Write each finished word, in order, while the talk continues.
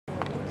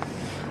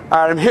All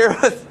right, I'm here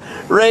with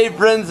Ray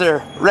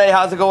Brinzer. Ray,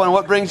 how's it going?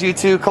 What brings you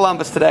to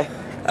Columbus today?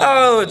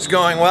 Oh, it's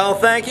going well,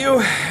 thank you.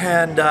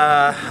 And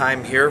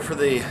I'm here for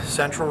the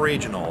Central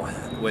Regional,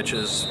 which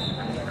is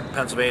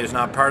Pennsylvania is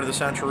not part of the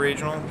Central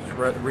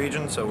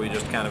region, so we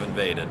just kind of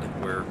invaded.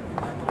 We're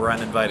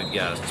uninvited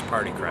guests,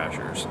 party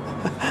crashers.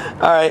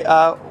 All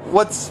right,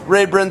 what's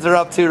Ray Brinzer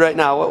up to right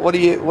now? What are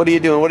you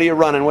doing? What are you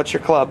running? What's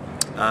your club?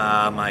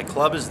 My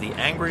club is the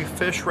Angry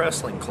Fish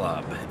Wrestling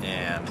Club,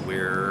 and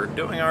we're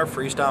doing our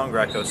freestyle and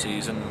Greco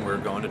season. We're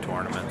going to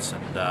tournaments,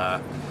 and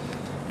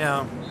you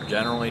know,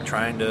 generally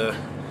trying to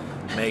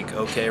make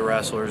okay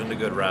wrestlers into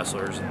good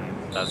wrestlers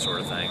and that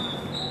sort of thing.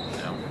 You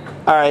know.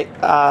 All right,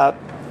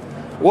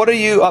 what are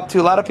you up to?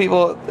 A lot of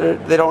people,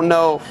 they don't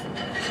know.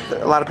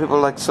 A lot of people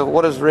are like, so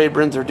what does Ray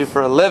Brinzer do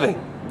for a living?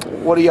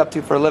 What are you up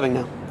to for a living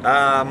now?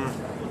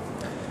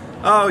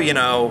 Oh, you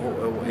know,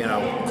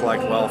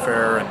 collect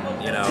welfare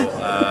and, you know,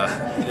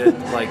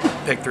 like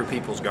pick through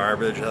people's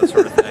garbage, that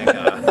sort of thing.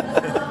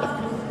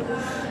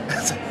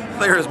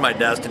 Clear is my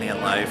destiny in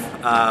life.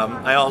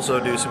 I also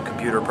do some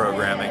computer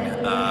programming,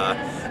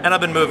 and I've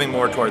been moving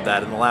more toward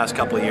that. In the last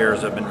couple of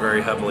years, I've been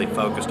very heavily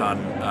focused on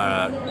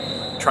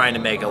trying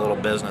to make a little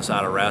business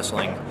out of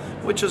wrestling,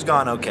 which has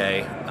gone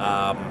okay.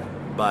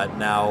 But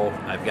now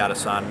I've got a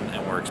son,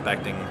 and we're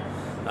expecting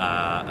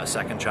a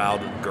second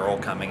child, girl,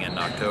 coming in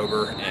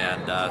October,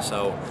 and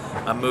so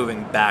I'm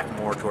moving back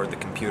more toward the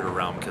computer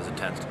realm because it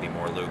tends to be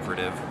more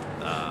lucrative.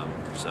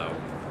 So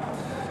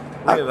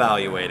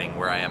reevaluating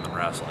where I am in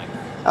wrestling.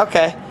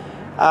 Okay.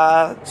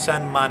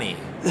 Send money.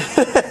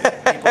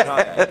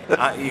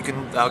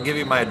 I'll give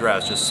you my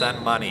address. Just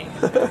send money.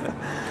 All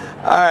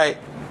right.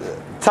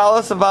 Tell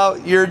us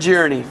about your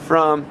journey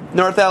from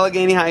North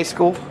Allegheny High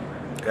School.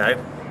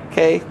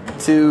 Okay.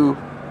 To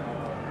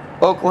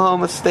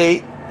Oklahoma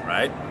State.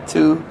 Right.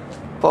 To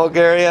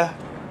Bulgaria.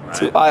 Right.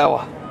 To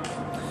Iowa.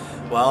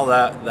 Well,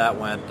 that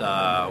went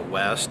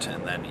west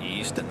and then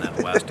east and then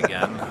west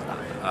again.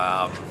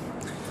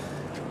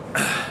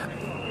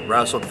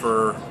 Wrestled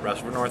for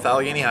North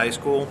Allegheny High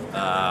School.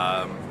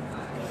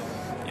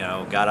 You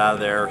know, got out of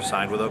there,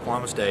 signed with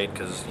Oklahoma State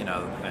because, you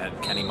know, I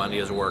had Kenny Mundy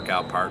as a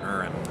workout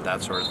partner and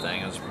that sort of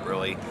thing. It was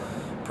really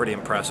pretty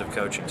impressive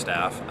coaching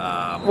staff.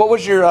 What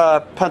was your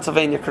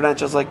Pennsylvania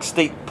credentials, like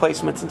state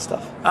placements and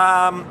stuff?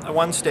 I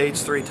won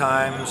states 3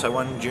 times. I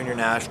won junior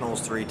nationals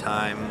 3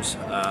 times.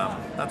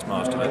 That's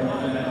most of it,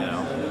 you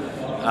know.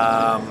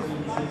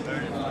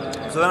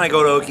 So then I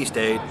go to Okie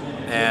State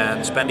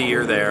and spend a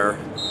year there.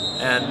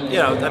 And, you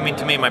know, I mean,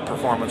 to me, my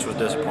performance was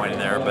disappointing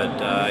there,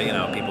 but, you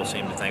know, people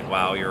seem to think,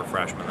 wow, you're a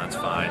freshman, that's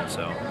fine,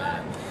 so.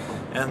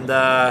 And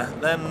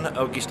then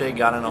Okie State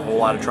got in a whole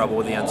lot of trouble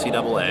with the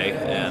NCAA,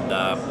 and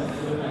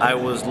I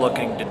was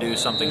looking to do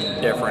something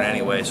different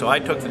anyway, so I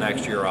took the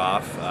next year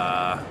off.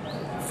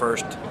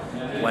 First,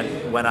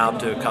 went out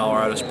to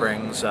Colorado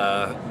Springs,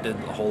 did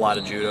a whole lot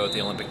of judo at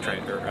the Olympic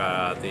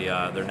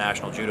their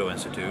National Judo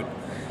Institute,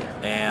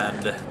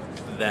 and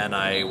then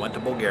I went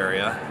to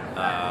Bulgaria.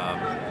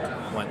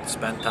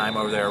 Spent time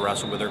over there,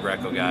 wrestled with their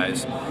Greco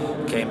guys,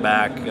 came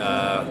back,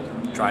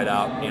 tried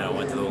out, you know,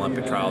 went to the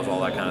Olympic trials,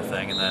 all that kind of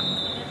thing, and then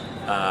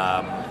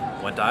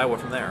went to Iowa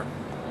from there.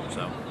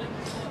 So,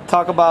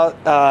 talk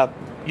about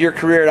your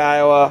career at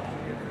Iowa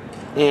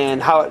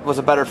and how it was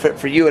a better fit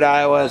for you at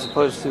Iowa as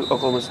opposed to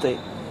Oklahoma State.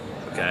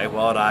 Okay,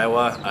 well, at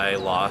Iowa, I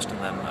lost, and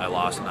then I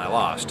lost, and I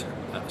lost.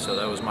 So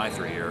that was my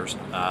 3 years.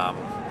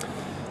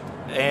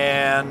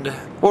 And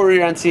what were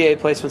your NCAA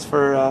placements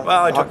for?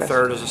 Well, I took Hawkeyes?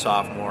 3rd as a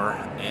sophomore,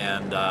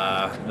 and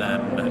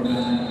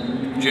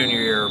then junior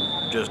year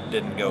just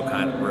didn't go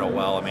kind of real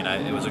well. I mean,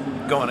 it was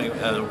going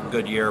as a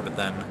good year, but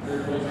then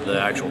the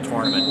actual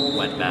tournament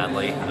went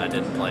badly. I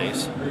didn't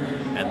place,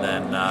 and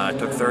then I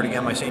took 3rd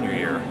again my senior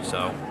year.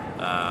 So,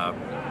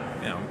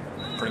 you know,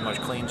 pretty much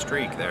clean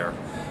streak there.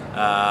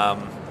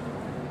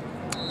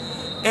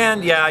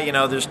 And yeah, you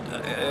know, there's,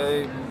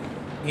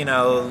 you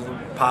know,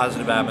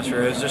 positive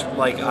atmosphere. It's just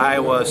like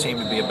Iowa seemed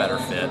to be a better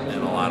fit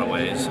in a lot of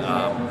ways,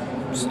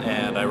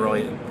 and I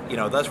really, you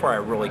know, that's where I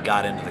really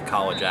got into the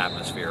college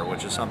atmosphere,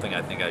 which is something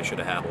I think I should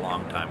have had a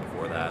long time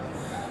before that.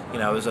 You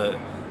know, it was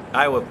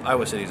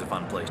Iowa City's a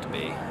fun place to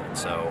be, and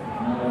so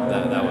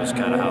that was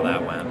kind of how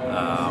that went.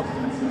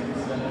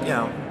 You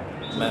know,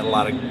 met a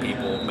lot of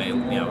people, made,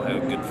 you know,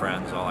 had good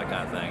friends, all that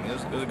kind of thing. It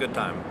was a good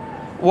time.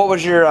 What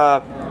was your?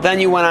 Then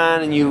you went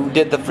on and you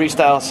did the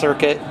freestyle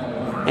circuit.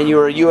 And you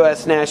were a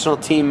U.S. national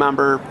team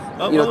member,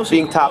 you know,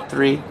 being top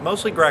 3.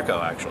 Mostly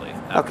Greco, actually,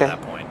 after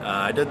that point.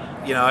 I did,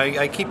 you know,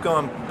 I keep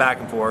going back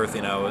and forth,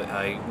 you know,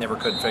 I never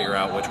could figure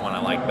out which one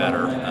I liked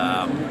better.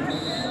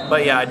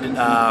 But yeah, I did,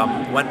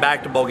 went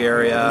back to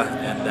Bulgaria,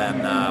 and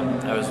then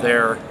I was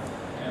there,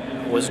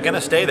 was going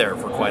to stay there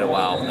for quite a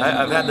while.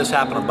 I've had this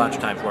happen a bunch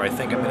of times where I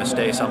think I'm going to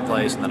stay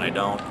someplace and then I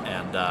don't.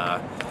 And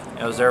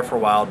I was there for a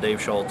while.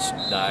 Dave Schultz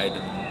died,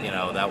 and, you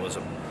know, that was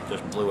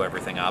just blew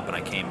everything up, and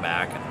I came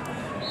back and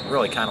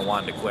really kind of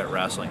wanted to quit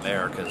wrestling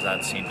there because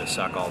that seemed to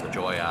suck all the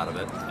joy out of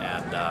it.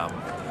 And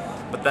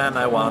but then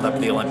I wound up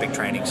at the Olympic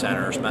Training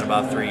Center, spent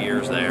about 3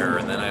 years there,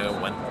 and then I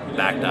went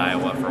back to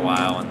Iowa for a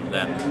while, and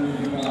then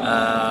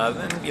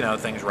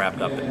things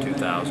wrapped up in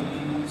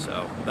 2000.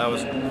 So that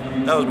was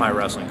my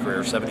wrestling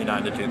career,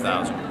 79 to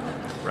 2000.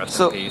 Rest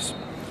in peace.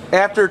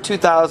 After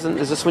 2000,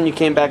 is this when you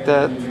came back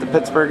to the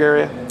Pittsburgh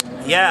area?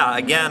 Yeah,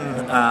 again,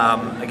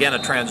 a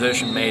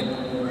transition made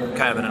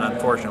kind of in an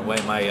unfortunate way.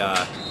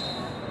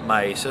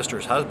 My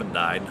sister's husband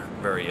died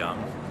very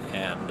young,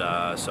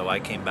 and so I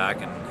came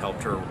back and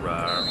helped her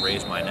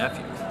raise my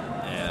nephew.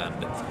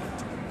 And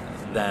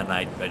then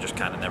I just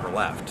kind of never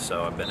left.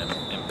 So I've been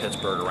in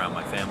Pittsburgh around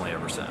my family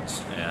ever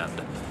since. And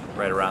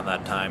right around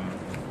that time,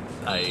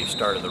 I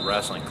started the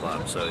wrestling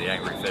club. So the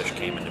Angry Fish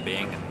came into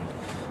being,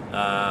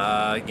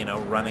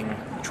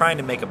 and trying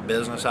to make a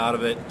business out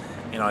of it.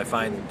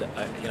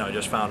 I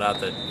just found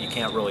out that you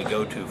can't really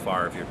go too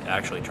far if you're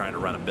actually trying to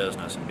run a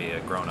business and be a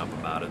grown-up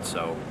about it.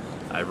 So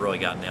I really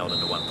got nailed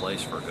into one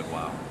place for a good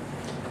while.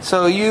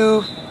 So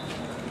you,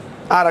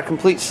 out of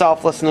complete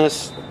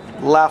selflessness,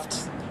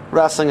 left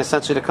wrestling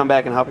essentially to come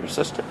back and help your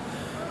sister?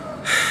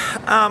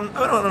 I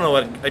don't know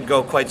if I'd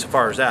go quite so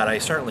far as that. I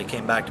certainly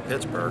came back to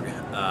Pittsburgh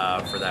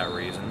for that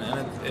reason,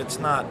 and it's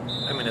not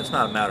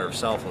a matter of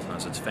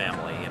selflessness. It's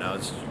family.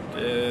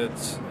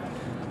 It's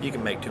you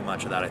can make too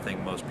much of that. I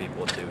think most people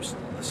would do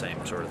the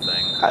same sort of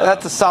thing.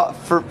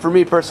 For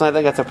me personally, I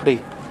think that's a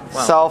pretty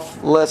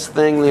selfless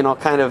thing.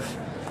 Kind of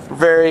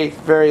very,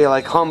 very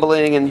like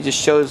humbling, and it just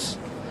shows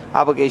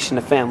obligation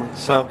to family.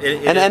 So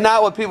and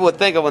not what people would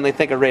think of when they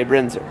think of Ray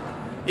Brinzer.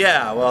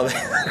 Yeah, well, of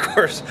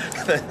course.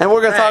 And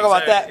we're going to talk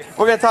about that.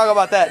 We're going to talk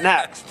about that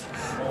next.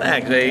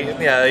 Thanks.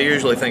 They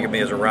usually think of me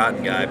as a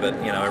rotten guy, but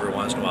every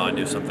once in a while I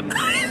do something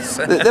nice.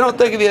 They don't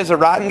think of you as a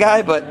rotten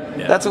guy, but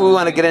that's what we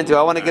want to get into.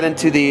 I want to get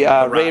into the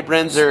Ray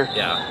Brinzer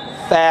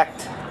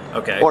fact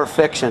or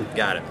fiction.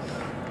 Got it.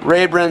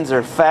 Ray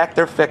Brinzer, fact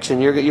or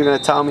fiction? You're going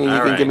to tell me, and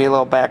you can give me a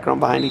little background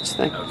behind each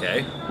thing.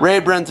 Okay. Ray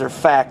Brinzer,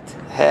 fact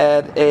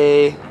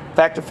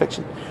or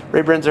fiction?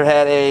 Ray Brinzer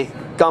had a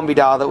Gumby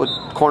doll that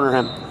would corner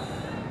him.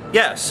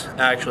 Yes,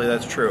 actually,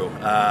 that's true,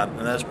 and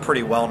that's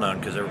pretty well known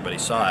because everybody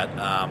saw it.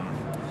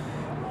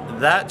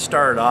 That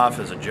started off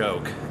as a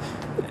joke,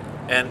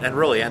 and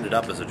really ended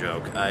up as a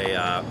joke.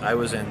 I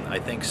was in, I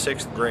think,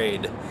 6th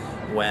grade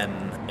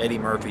when Eddie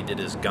Murphy did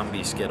his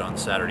Gumby skit on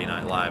Saturday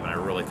Night Live, and I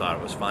really thought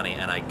it was funny.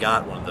 And I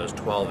got one of those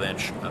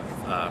 12-inch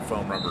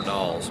foam rubber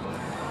dolls,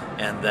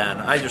 and then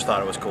I just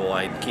thought it was cool.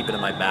 I'd keep it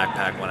in my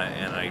backpack when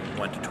I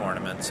went to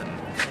tournaments and.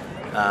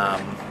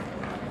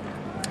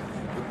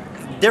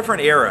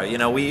 Different era, I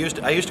used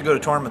to go to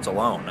tournaments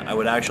alone. I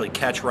would actually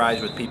catch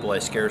rides with people I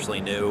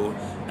scarcely knew,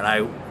 and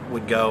I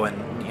would go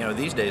and,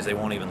 these days they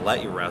won't even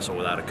let you wrestle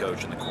without a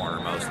coach in the corner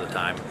most of the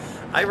time.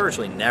 I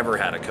virtually never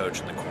had a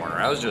coach in the corner.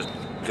 I was just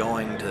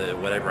going to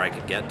whatever I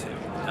could get to.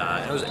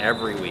 And it was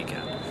every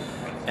weekend.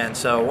 And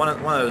so one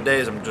of those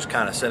days I'm just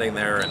kind of sitting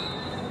there and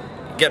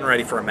getting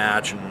ready for a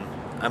match, and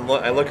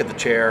I look at the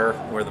chair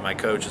where my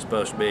coach is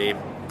supposed to be,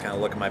 kind of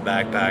look at my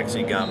backpack,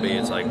 see Gumby,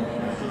 it's like,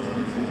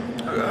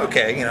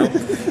 okay,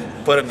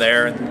 put him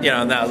there, and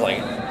that was like,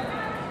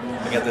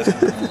 I got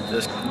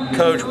this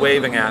coach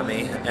waving at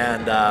me,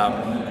 and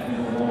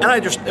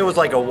it was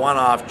like a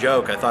one-off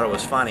joke. I thought it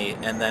was funny,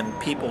 and then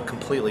people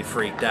completely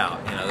freaked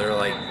out. They're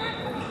like,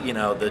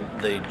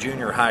 the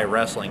junior high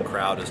wrestling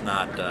crowd is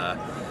not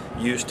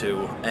used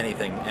to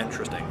anything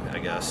interesting, I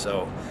guess.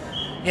 So,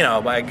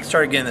 I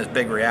started getting this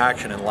big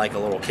reaction, and like a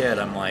little kid,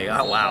 I'm like,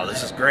 oh wow,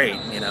 this is great,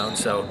 And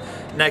so,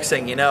 next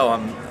thing you know,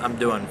 I'm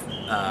doing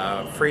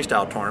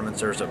freestyle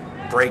tournaments. There's a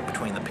break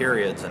between the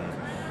periods, and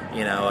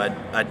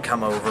I'd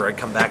come over, I'd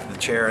come back to the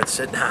chair, I'd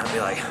sit down and be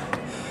like,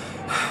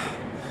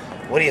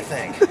 what do you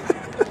think?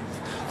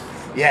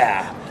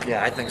 yeah,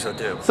 I think so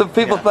too. So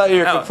people thought you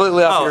were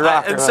completely off your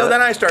rocker. So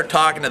then I start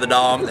talking to the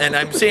doll, and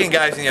I'm seeing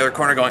guys in the other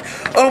corner going,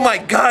 oh my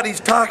God, he's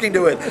talking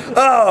to it.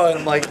 Oh, and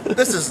I'm like,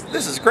 this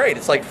is great.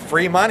 It's like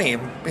free money.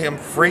 I'm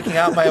freaking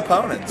out my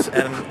opponents.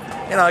 And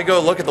I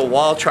go look at the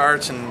wall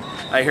charts, and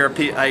I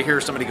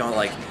hear somebody going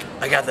like,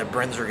 I got that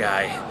Brinzer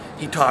guy.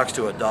 He talks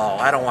to a doll.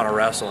 I don't want to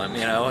wrestle him,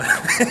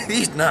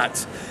 He's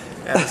nuts.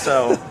 And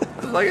so I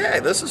was like,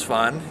 hey, this is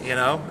fun,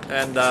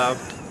 And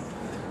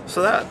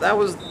so that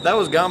was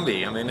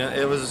Gumby. I mean,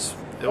 it was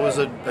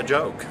a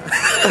joke.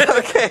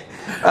 Okay.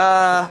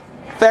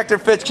 Fact or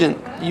fiction?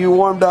 You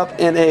warmed up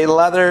in a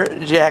leather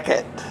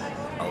jacket.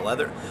 A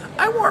leather?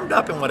 I warmed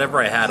up in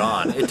whatever I had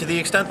on, to the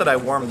extent that I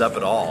warmed up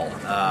at all.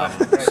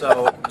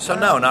 So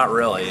no, not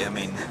really. I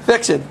mean,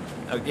 fiction.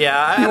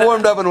 Yeah, you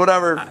warmed up in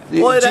whatever.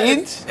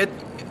 Jeans.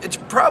 It's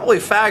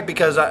probably fact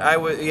because I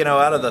was,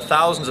 out of the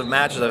thousands of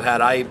matches I've had,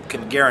 I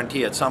can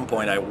guarantee at some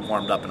point I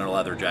warmed up in a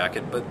leather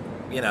jacket. But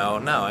no,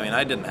 I mean,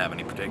 I didn't have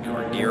any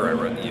particular gear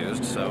I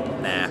used, so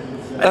nah.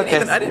 I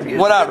didn't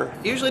whatever.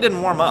 Usually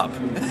didn't warm up.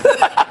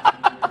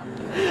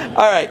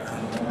 All right,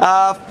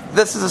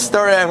 this is a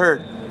story I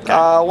heard.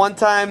 Okay. One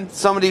time,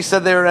 somebody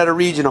said they were at a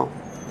regional.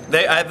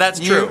 That's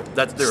true.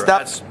 That's true.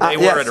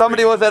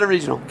 Somebody was at a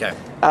regional. Okay.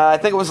 I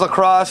think it was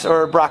Lacrosse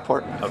or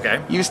Brockport.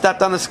 Okay. You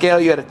stepped on the scale.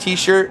 You had a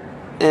T-shirt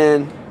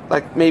and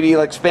maybe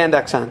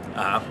spandex on.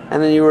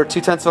 And then you were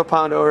 0.2 of a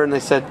pound over, and they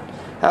said,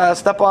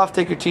 "Step off,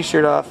 take your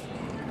T-shirt off."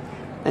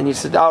 And you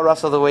said, "I'll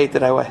wrestle the weight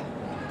that I weigh."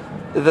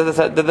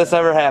 Did this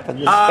ever happen?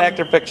 Is this fact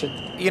or fiction?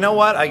 You know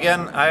what?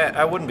 Again,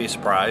 I wouldn't be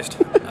surprised.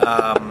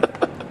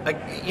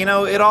 You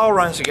know, it all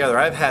runs together.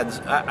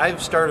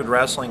 I've started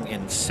wrestling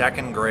in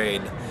 2nd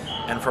grade,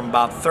 and from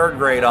about 3rd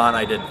grade on,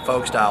 I did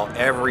folk style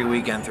every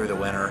weekend through the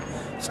winter.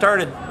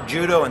 Started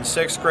judo in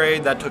 6th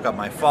grade. That took up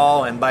my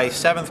fall, and by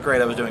 7th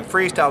grade, I was doing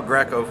freestyle,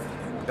 Greco,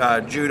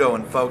 judo,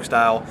 and folk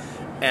style.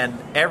 And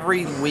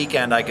every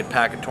weekend I could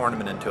pack a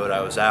tournament into it,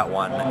 I was at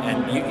one.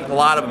 And a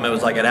lot of them, it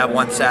was like I'd have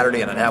one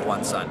Saturday and I'd have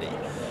one Sunday.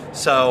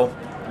 So,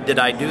 did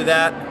I do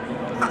that?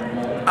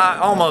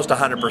 Almost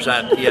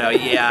 100%. You know,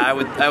 yeah,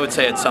 I would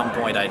say at some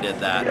point I did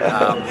that.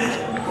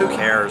 Who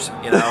cares?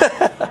 You know,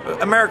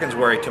 Americans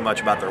worry too much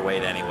about their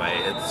weight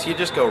anyway. You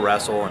just go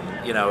wrestle,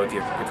 and you know, if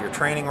you're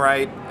training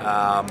right,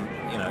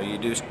 you know, you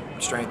do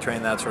strength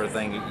train, that sort of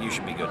thing, you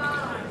should be good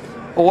to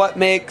go. What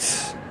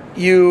makes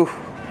you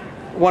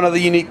one of the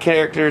unique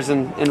characters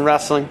in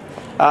wrestling?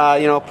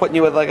 You know, putting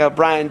you with like a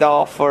Brian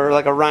Dolph or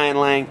like a Ryan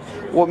Lang.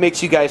 What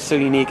makes you guys so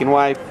unique, and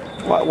why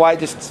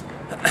just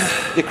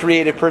the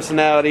creative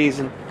personalities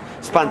and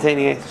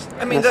spontaneous?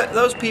 I mean,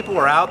 those people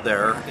are out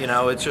there. You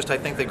know, it's just I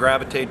think they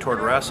gravitate toward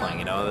wrestling.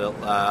 You know,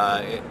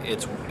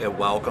 it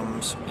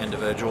welcomes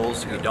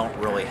individuals. You don't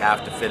really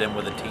have to fit in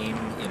with a team.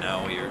 You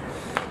know,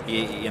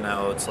 you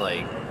know, it's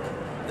like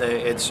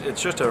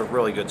it's just a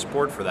really good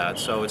sport for that.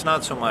 So it's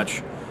not so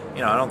much.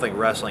 You know, I don't think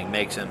wrestling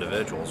makes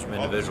individuals.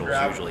 Individuals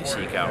usually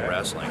seek out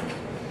wrestling.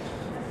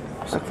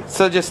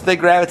 So just they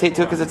gravitate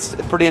to it because it's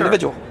pretty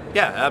individual.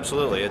 Yeah,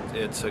 absolutely.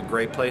 It's a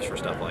great place for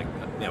stuff like,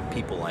 you know,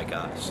 people like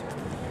us.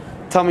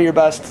 Tell me your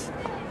best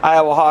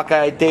Iowa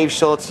Hawkeye, Dave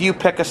Schultz. You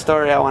pick a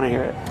story. I want to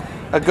hear it.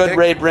 A good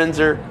Ray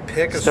Brinzer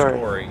Pick a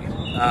story.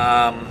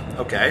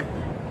 Okay.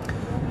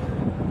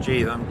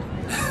 Gee,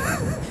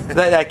 Did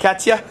I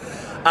catch you?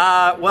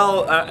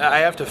 Well, I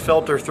have to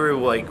filter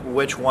through like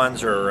which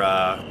ones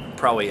are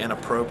probably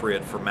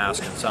inappropriate for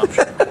mass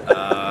consumption.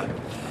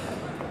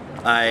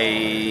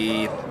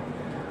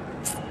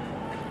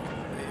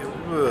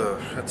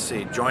 Let's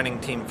see, joining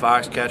Team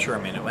Foxcatcher.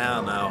 I mean,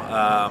 well, no.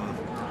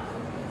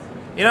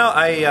 You know,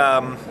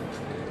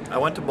 I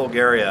went to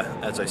Bulgaria,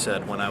 as I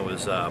said, when I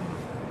was, I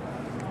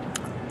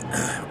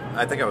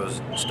think I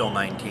was still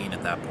 19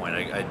 at that point.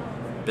 I'd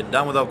been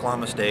done with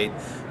Oklahoma State,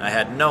 and I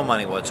had no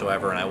money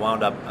whatsoever, and I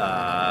wound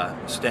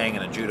up staying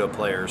in a judo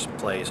player's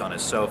place on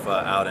his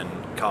sofa out in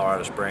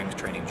Colorado Springs,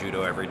 training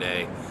judo every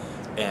day.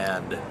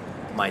 And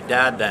my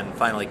dad then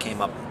finally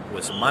came up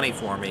with some money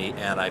for me,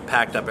 and I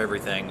packed up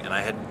everything, and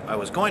I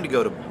was going to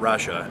go to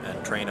Russia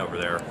and train over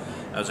there.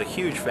 I was a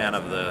huge fan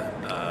of the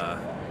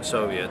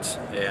Soviets,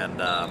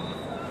 and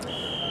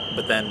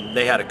but then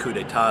they had a coup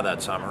d'etat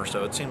that summer,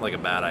 so it seemed like a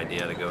bad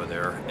idea to go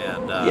there.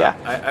 And yeah.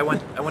 I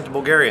went to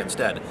Bulgaria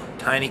instead.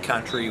 Tiny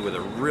country with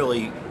a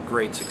really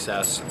great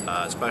success,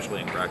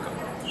 especially in Greco.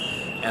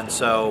 And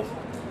so,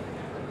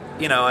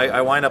 you know,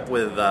 I wind up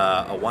with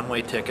a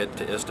one-way ticket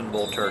to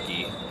Istanbul,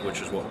 Turkey,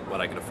 which is what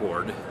I could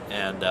afford,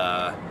 and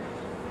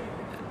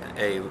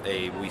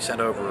we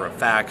sent over a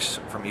fax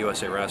from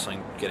USA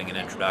Wrestling getting an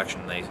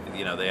introduction. They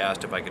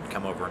asked if I could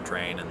come over and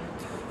train, and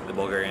the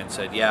Bulgarian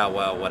said, yeah,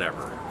 well,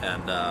 whatever.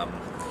 And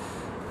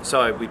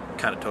so we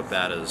kind of took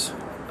that as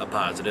a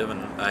positive,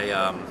 and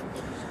I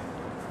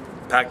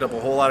packed up a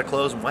whole lot of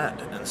clothes and went.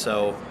 And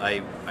so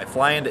I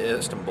fly into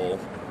Istanbul,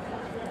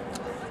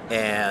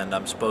 and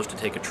I'm supposed to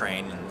take a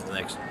train, and the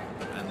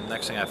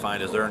next thing I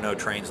find is there are no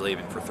trains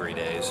leaving for 3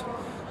 days.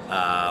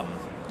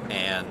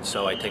 And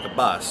so I take a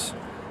bus,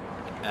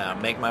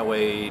 make my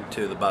way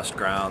to the bus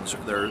grounds.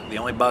 The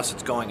only bus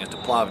that's going is to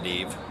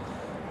Plovdiv,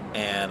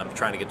 and I'm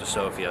trying to get to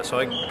Sofia. So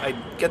I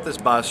get this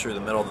bus through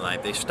the middle of the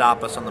night. They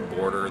stop us on the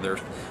border.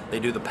 They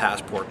do the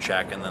passport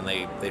check, and then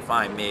they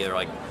find me. They're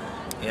like,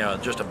 you know,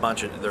 just a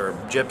bunch of, there are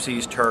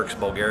gypsies, Turks,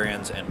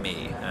 Bulgarians, and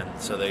me. And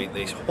so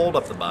they hold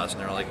up the bus,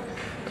 and they're like,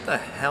 what the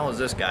hell is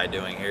this guy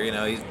doing here? You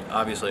know, he's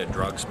obviously a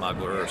drug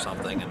smuggler or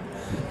something. And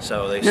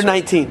so You're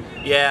 19.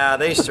 Yeah,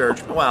 they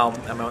searched. Well,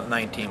 I'm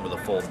 19 with a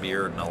full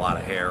beard and a lot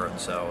of hair, and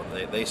so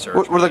they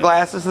searched. Were the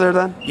glasses there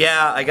then?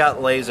 Yeah, I got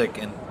LASIK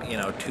in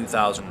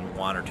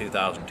 2001 or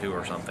 2002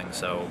 or something.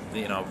 So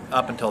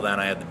up until then,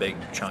 I had the big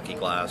chunky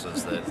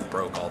glasses that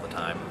broke all the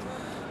time.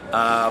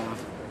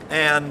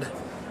 And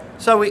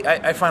so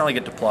I finally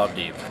get to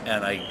Plovdiv,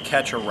 and I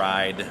catch a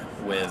ride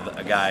with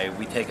a guy.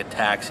 We take a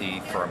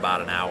taxi for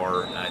about an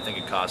hour, and I think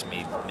it cost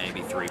me maybe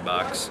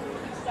 $3.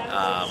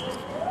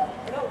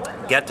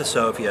 Get to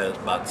Sofia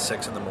about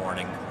 6 in the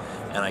morning,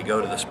 and I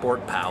go to the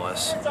Sport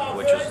Palace,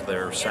 which is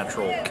their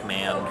central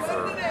command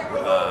for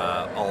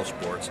all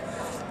sports.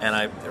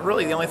 And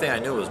really the only thing I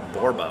knew was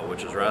Borba,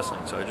 which is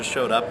wrestling. So I just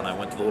showed up and I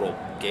went to the little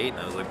gate and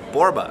I was like,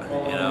 Borba,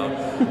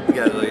 The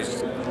guy's like,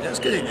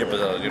 just kidding,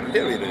 Borba,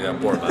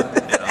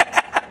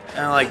 And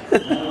I'm like,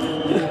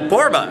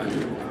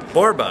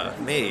 Borba,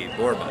 and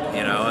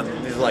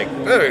he's like,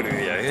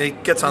 he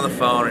gets on the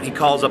phone and he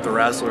calls up the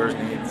wrestlers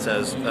and he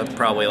says,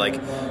 probably like,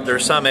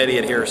 there's some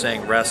idiot here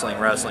saying wrestling,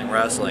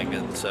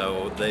 and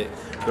so the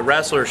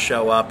wrestlers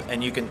show up,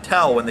 and you can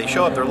tell when they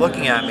show up, they're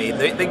looking at me,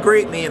 they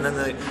greet me, and then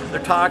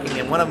they're talking,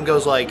 and one of them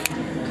goes like,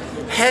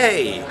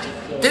 hey,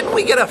 didn't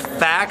we get a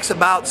fax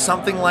about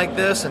something like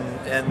this? And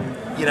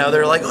you know,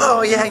 they're like,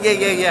 oh,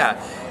 yeah.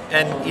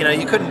 And, you know,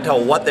 you couldn't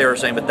tell what they were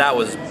saying, but that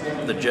was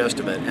the gist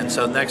of it. And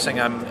so next thing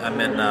I'm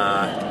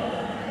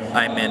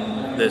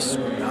in this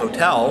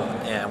hotel,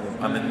 and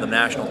I'm in the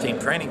national team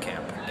training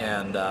camp.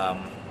 And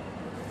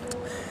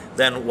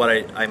then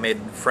I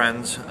made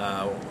friends,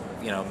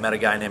 you know, met a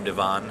guy named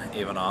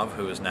Ivanov,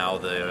 who is now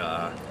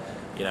the,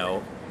 you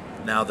know,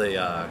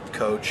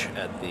 coach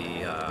at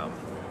the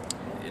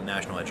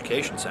National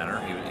Education Center.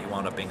 He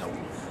wound up being a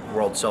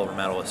world silver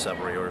medalist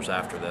several years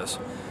after this.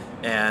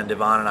 And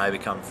Ivan and I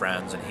become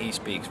friends, and he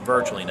speaks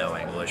virtually no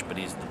English, but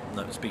he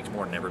speaks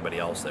more than everybody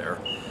else there.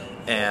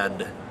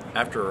 And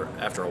after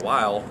a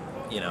while,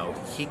 you know,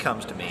 he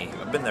comes to me.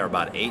 I've been there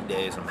about 8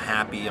 days. I'm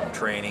happy. I'm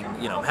training.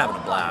 You know, I'm having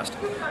a blast.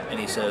 And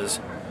he says,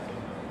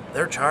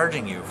 "They're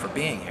charging you for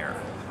being here."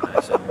 And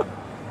I said,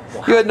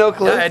 well, "You had no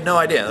clue?" I had no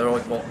idea. They're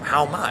like, "Well,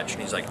 how much?"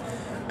 And he's like,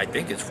 "I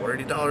think it's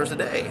 $40 a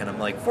day." And I'm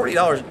like,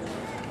 $40?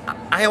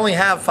 I only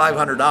have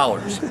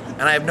 $500,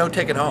 and I have no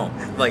ticket home.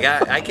 Like,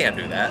 I can't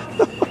do that.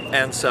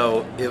 And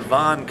so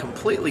Ivan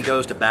completely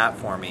goes to bat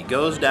for me,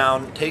 goes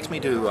down, takes me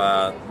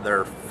to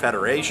their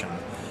federation,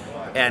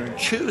 and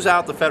chews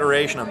out the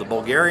federation of the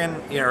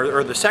Bulgarian, you know,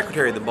 or the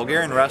secretary of the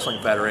Bulgarian Wrestling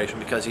Federation,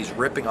 because she's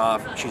ripping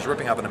off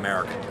an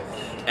American.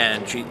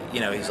 And she, you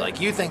know, he's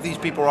like, "You think these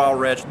people are all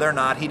rich? They're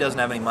not. He doesn't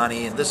have any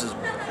money, and this is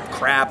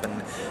crap."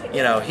 And,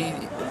 you know, he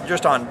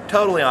just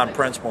totally on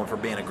principle and for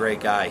being a great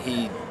guy,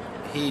 he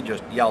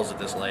just yells at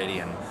this lady.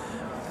 And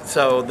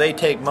so they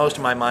take most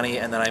of my money,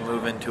 and then I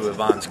move into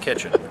Ivan's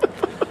kitchen.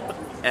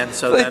 And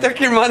so they took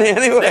your money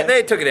anyway.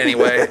 They took it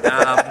anyway.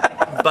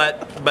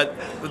 But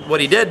what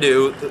he did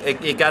do,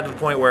 it got to the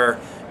point where,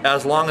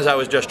 as long as I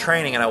was just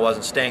training and I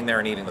wasn't staying there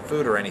and eating the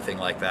food or anything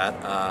like that,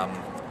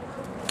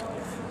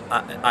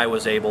 I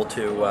was able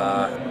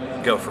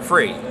to go for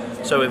free.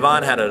 So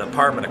Ivan had an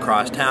apartment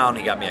across town.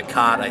 He got me a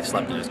cot. I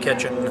slept in his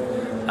kitchen.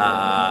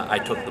 I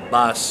took the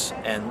bus,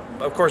 and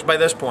of course by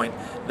this point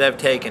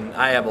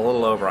I have a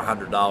little over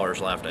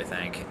 $100 left, I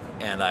think,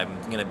 and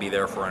I'm going to be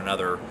there for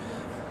another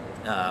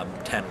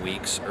 10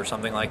 weeks or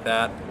something like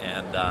that.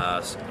 And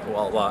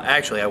well,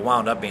 actually I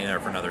wound up being there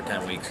for another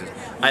 10 weeks because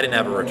I didn't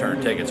have a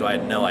return ticket, so I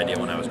had no idea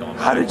when I was going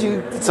back. How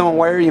did someone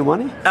wire you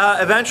money?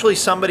 Eventually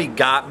somebody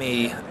got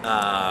me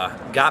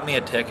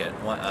a ticket.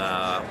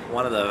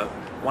 One of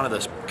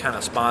the kind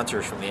of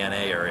sponsors from the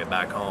NA area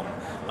back home,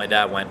 my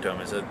dad went to him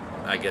and said,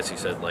 I guess he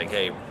said, like,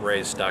 "Hey,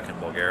 Ray's stuck in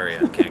Bulgaria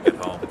and can't get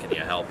home. Can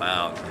you help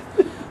out?"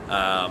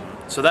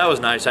 So that was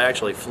nice. I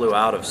actually flew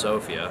out of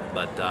Sofia,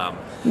 but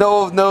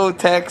no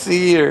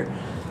taxi or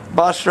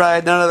bus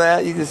ride, none of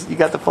that. You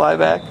got to fly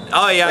back.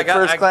 Oh yeah, I got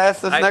first class.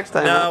 That's next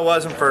time. No, huh? It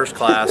wasn't first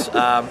class.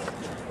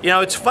 You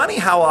know, it's funny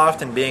how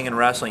often being in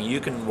wrestling,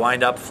 you can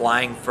wind up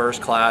flying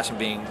first class and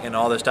being in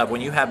all this stuff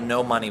when you have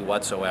no money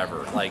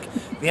whatsoever. Like,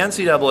 the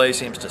NCAA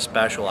seems to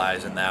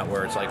specialize in that,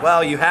 where it's like,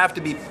 well, you have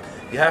to be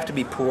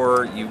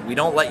poor. We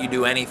don't let you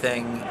do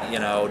anything. You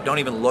know, don't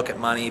even look at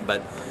money.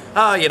 But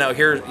you know,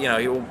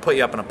 he'll put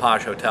you up in a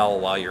posh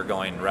hotel while you're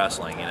going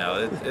wrestling. You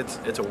know,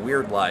 it's a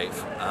weird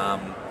life.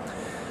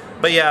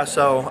 But yeah,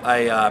 so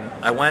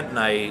I went and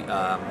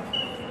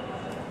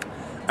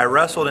I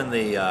wrestled in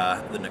the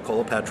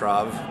Nikola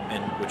Petrov,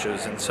 which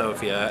was in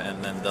Sofia,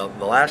 and then the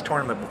last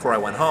tournament before I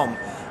went home,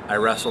 I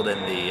wrestled in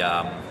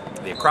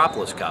the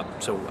Acropolis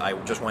Cup. So I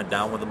just went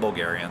down with the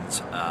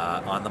Bulgarians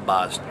on the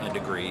bus into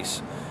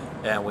Greece,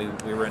 and we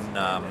were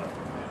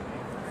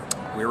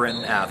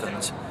in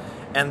Athens.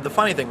 And the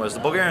funny thing was, the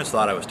Bulgarians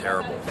thought I was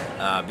terrible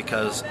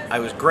because I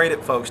was great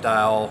at folk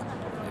style.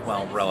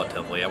 Well,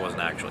 relatively, I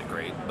wasn't actually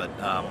great, but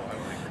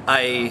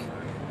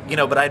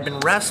but I'd been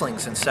wrestling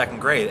since second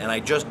grade, and I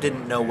just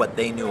didn't know what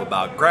they knew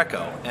about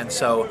Greco. And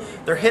so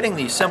they're hitting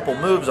these simple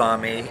moves on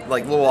me,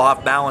 like little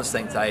off-balance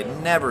things I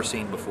had never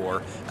seen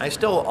before, and I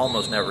still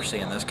almost never see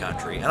in this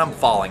country. And I'm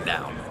falling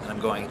down, and I'm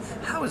going,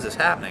 how is this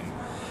happening?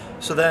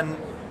 So then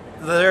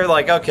they're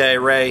like, okay,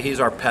 Ray, he's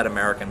our pet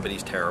American, but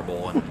he's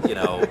terrible, and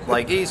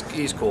like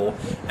he's cool.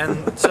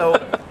 And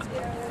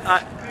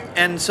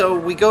so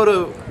we go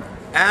to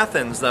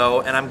Athens though,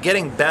 and I'm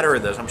getting better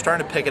at this. I'm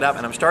starting to pick it up,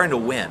 and I'm starting to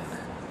win.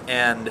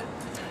 And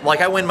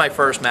like, I win my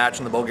first match,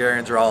 and the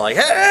Bulgarians are all like,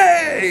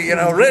 "Hey,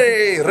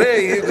 Ray,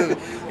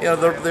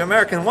 the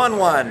American won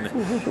one."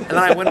 And then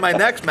I win my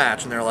next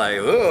match, and they're like,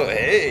 "Oh,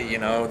 hey,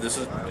 this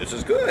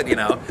is good,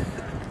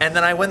 And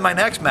then I win my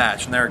next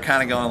match, and they're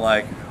kind of going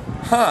like,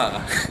 "Huh,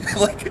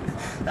 like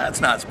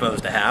that's not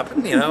supposed to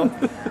happen,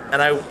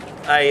 And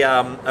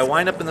I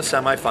wind up in the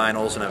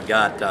semifinals, and I've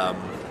got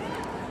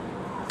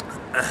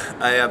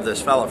I have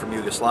this fella from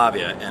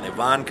Yugoslavia, and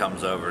Ivan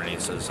comes over and he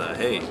says,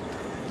 "Hey,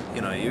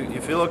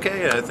 you feel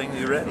okay? I think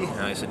you ready?" And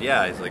I said,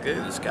 "Yeah." He's like, "Hey,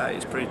 this guy,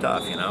 he's pretty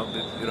tough,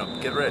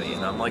 get ready."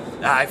 And I'm like,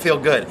 I feel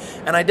good.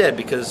 And I did,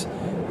 because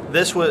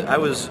I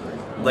was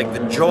like,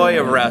 the joy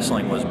of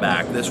wrestling was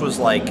back. This was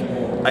like,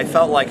 I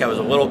felt like I was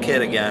a little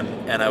kid again,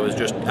 and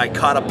I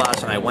caught a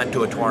bus and I went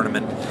to a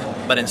tournament,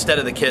 but instead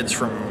of the kids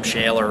from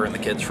Shaler and the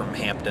kids from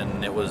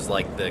Hampton, it was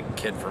like the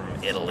kid from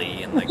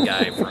Italy and the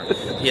guy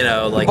from, you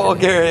know, like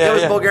Bulgaria. It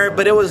was Bulgaria,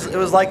 but it was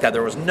like that.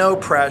 There was no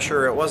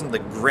pressure. It wasn't the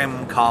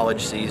grim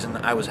college season.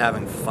 I was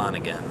having fun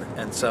again,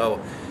 and so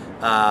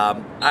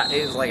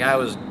it was like I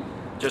was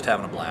just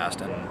having a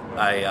blast. And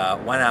I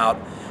went out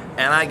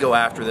and I go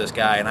after this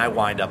guy, and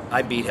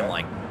I beat him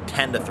like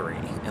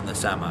 10-3 in the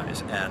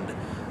semis,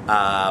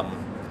 and.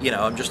 You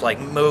know, I'm just like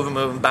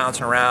moving,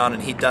 bouncing around,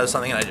 and he does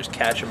something, and I just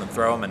catch him and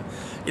throw him. And,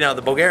 you know,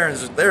 the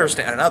Bulgarians, they're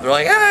standing up. They're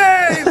like,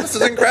 hey, this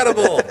is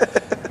incredible.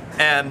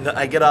 And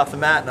I get off the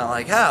mat, and I'm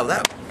like, oh,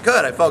 that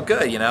good. I felt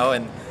good, you know.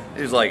 And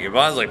he's like,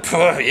 Ivan's like,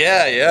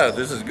 yeah,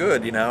 this is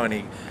good, you know. And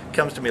he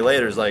comes to me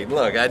later. He's like,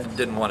 look, I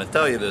didn't want to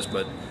tell you this,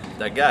 but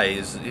that guy,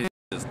 he's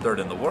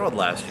third in the world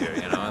last year,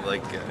 you know.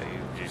 Like,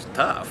 he's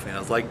tough. And I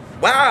was like,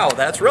 wow,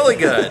 that's really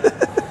good.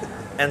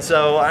 And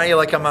so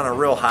I'm on a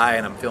real high,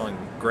 and I'm feeling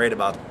great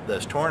about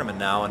this tournament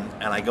now,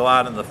 and I go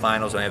out in the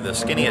finals, and I have this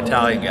skinny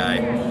Italian guy,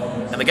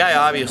 and the guy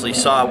obviously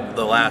saw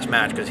the last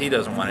match because he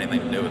doesn't want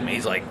anything to do with me.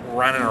 He's like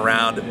running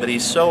around, but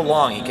he's so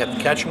long, he kept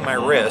catching my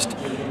wrist,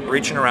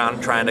 reaching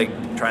around, trying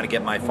to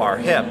get my far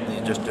hip, and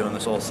he's just doing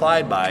this little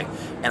slide by,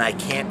 and I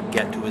can't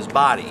get to his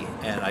body,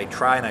 and I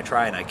try, and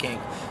I can't,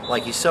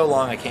 like, he's so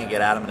long I can't get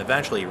at him, and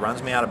eventually he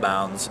runs me out of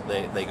bounds.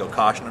 They go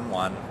caution and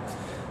 1,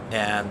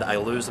 and I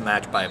lose the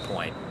match by a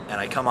point, and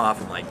I come off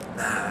and like,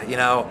 you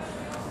know,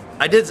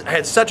 I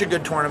had such a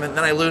good tournament, and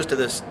then I lose to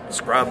this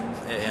scrub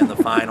in the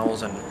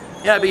finals, and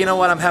yeah, but you know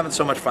what? I'm having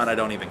so much fun, I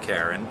don't even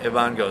care. And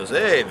Ivan goes,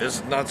 hey, this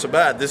is not so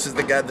bad. This is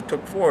the guy that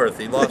took 4th.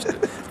 He lost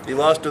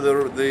to the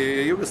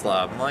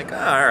Yugoslav. I'm like, all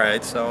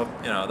right, so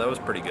you know that was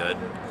pretty good.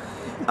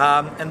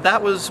 And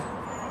that was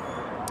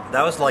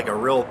like a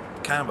real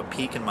kind of a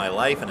peak in my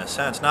life in a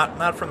sense,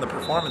 not from the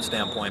performance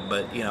standpoint,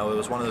 but you know, it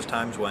was one of those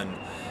times when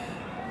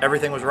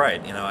everything was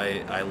right. You know,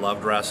 I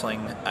loved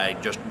wrestling. I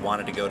just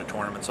wanted to go to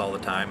tournaments all the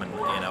time, and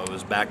you know,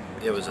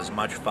 it was as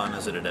much fun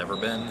as it had ever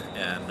been,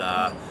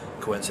 and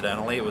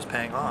coincidentally, it was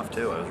paying off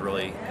too. I was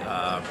really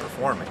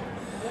performing.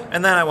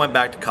 And then I went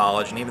back to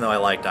college, and even though I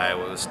liked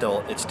Iowa, it's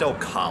still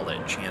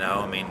college. You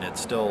know, I mean,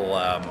 it's still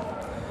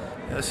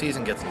the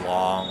season gets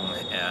long,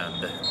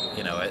 and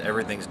you know,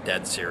 everything's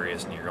dead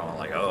serious, and you're going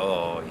like,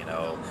 oh, you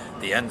know,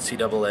 the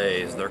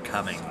NCAAs, they're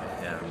coming,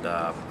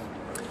 and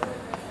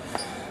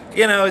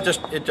you know, it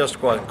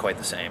just wasn't quite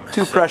the same.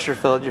 Too pressure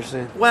filled, you're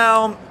saying?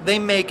 Well, they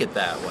make it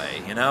that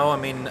way, you know. I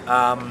mean,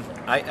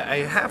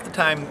 I half the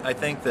time I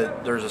think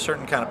that there's a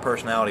certain kind of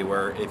personality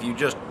where if you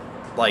just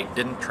like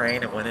didn't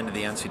train and went into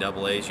the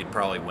NCAAs, you'd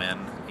probably win,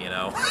 you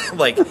know.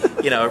 Like,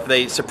 you know, if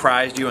they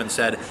surprised you and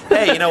said,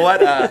 hey, you know what,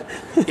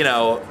 you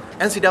know,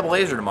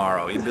 NCAAs are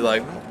tomorrow, you'd be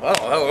like,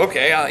 oh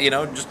okay, you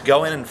know, just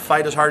go in and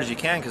fight as hard as you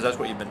can because that's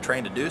what you've been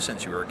trained to do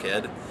since you were a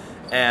kid,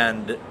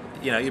 and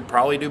you know, you'd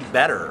probably do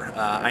better.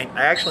 I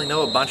actually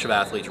know a bunch of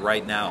athletes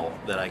right now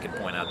that I could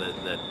point out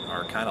that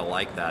are kind of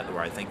like that,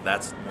 where I think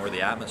that's more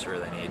the atmosphere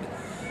they need.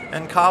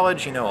 And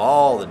college, you know,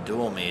 all the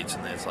dual meets,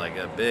 and it's like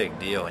a big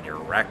deal, and your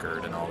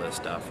record and all this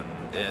stuff,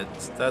 and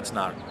that's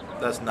not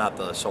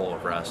the soul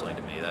of wrestling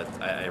to me.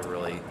 I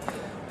really,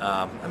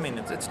 I mean,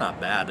 it's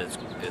not bad.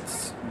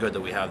 It's good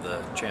that we have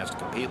the chance to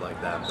compete like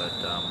that, but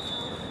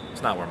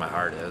it's not where my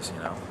heart is,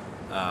 you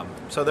know.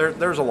 So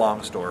there's a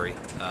long story.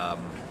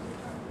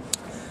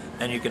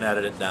 And you can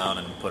edit it down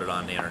and put it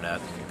on the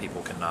internet, and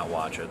people can not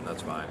watch it, and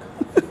that's fine.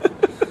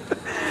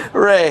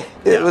 Ray,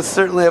 it was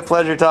certainly a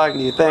pleasure talking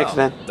to you. Thanks,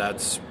 man.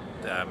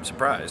 I'm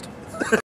surprised.